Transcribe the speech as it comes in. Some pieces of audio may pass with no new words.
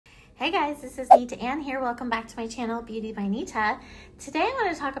Hey guys, this is Nita Ann here. Welcome back to my channel, Beauty by Nita. Today I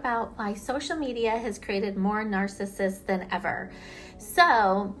want to talk about why social media has created more narcissists than ever.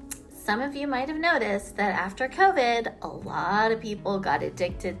 So, some of you might have noticed that after COVID, a lot of people got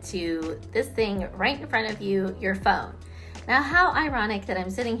addicted to this thing right in front of you, your phone. Now, how ironic that I'm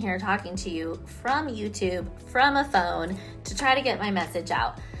sitting here talking to you from YouTube, from a phone, to try to get my message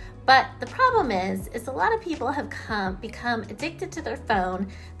out. But the problem is a lot of people have become addicted to their phone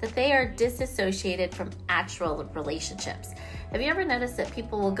that they are disassociated from actual relationships. Have you ever noticed that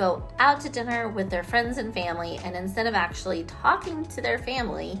people will go out to dinner with their friends and family, and instead of actually talking to their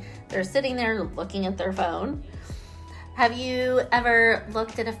family, they're sitting there looking at their phone? Have you ever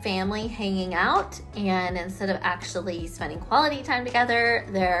looked at a family hanging out, and instead of actually spending quality time together,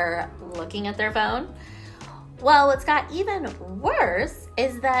 they're looking at their phone? Well, what's got even worse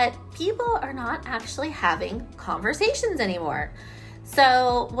is that people are not actually having conversations anymore.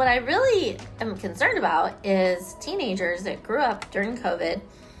 So what I really am concerned about is teenagers that grew up during COVID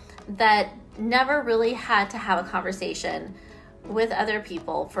that never really had to have a conversation with other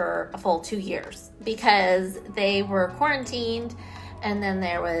people for a full 2 years because they were quarantined and then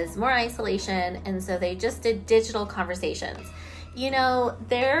there was more isolation, and so they just did digital conversations. You know,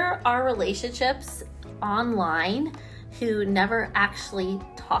 there are relationships online who never actually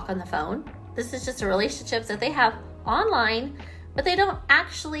talk on the phone. This is just a relationships that they have online, but they don't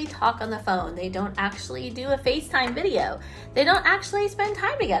actually talk on the phone. They don't actually do a FaceTime video. They don't actually spend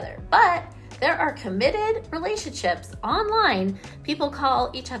time together. But there are committed relationships online. People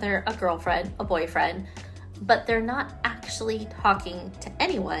call each other a girlfriend, a boyfriend, but they're not actually talking to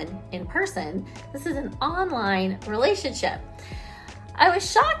anyone in person. This is an online relationship. I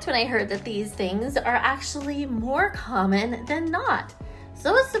was shocked when I heard that these things are actually more common than not.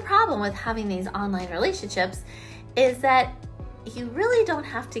 So what's the problem with having these online relationships is that you really don't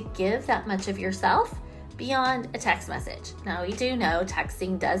have to give that much of yourself beyond a text message. Now, we do know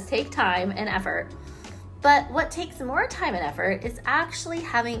texting does take time and effort, but what takes more time and effort is actually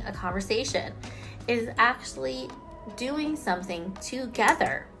having a conversation, is actually doing something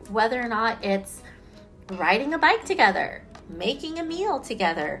together, whether or not it's riding a bike together, making a meal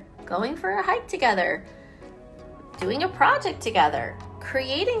together, going for a hike together, doing a project together,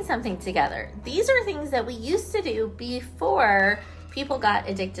 creating something together. These are things that we used to do before people got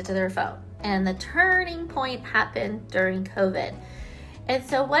addicted to their phone. And the turning point happened during COVID. And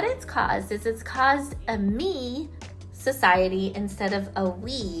so what it's caused is it's caused a me society instead of a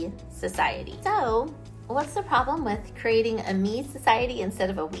we society. So what's the problem with creating a me society instead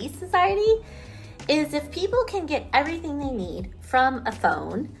of a we society? Is if people can get everything they need from a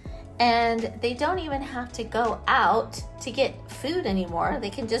phone and they don't even have to go out to get food anymore,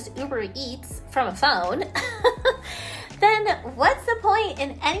 they can just Uber Eats from a phone, then what's the point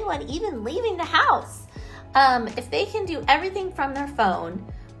in anyone even leaving the house? If they can do everything from their phone,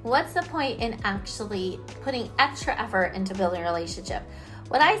 what's the point in actually putting extra effort into building a relationship?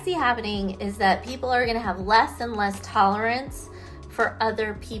 What I see happening is that people are going to have less and less tolerance for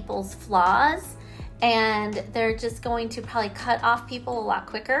other people's flaws, and they're just going to probably cut off people a lot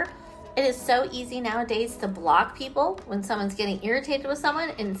quicker. It is so easy nowadays to block people when someone's getting irritated with someone.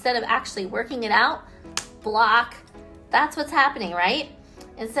 Instead of actually working it out, block. That's what's happening, right?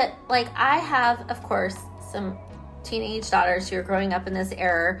 Instead, like, I have, of course, some teenage daughters who are growing up in this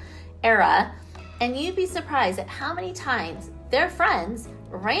era, and you'd be surprised at how many times their friends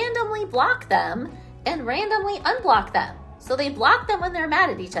randomly block them and randomly unblock them. So they block them when they're mad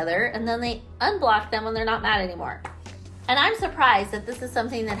at each other, and then they unblock them when they're not mad anymore. And I'm surprised that this is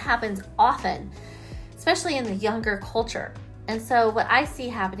something that happens often, especially in the younger culture. And so what I see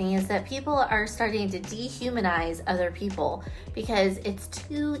happening is that people are starting to dehumanize other people because it's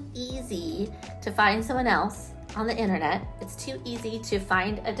too easy to find someone else on the internet. It's too easy to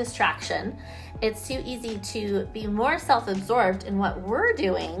find a distraction. It's too easy to be more self-absorbed in what we're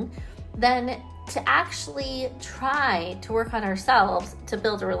doing than to actually try to work on ourselves to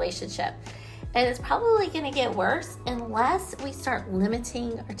build a relationship. And it's probably going to get worse unless we start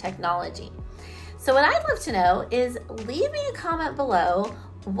limiting our technology. So what I'd love to know is, leave me a comment below.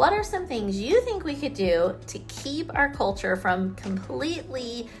 What are some things you think we could do to keep our culture from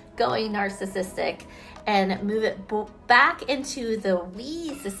completely going narcissistic and move it back into the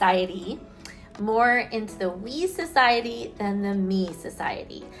we society, more into the we society than the me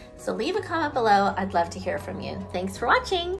society? So leave a comment below. I'd love to hear from you. Thanks for watching.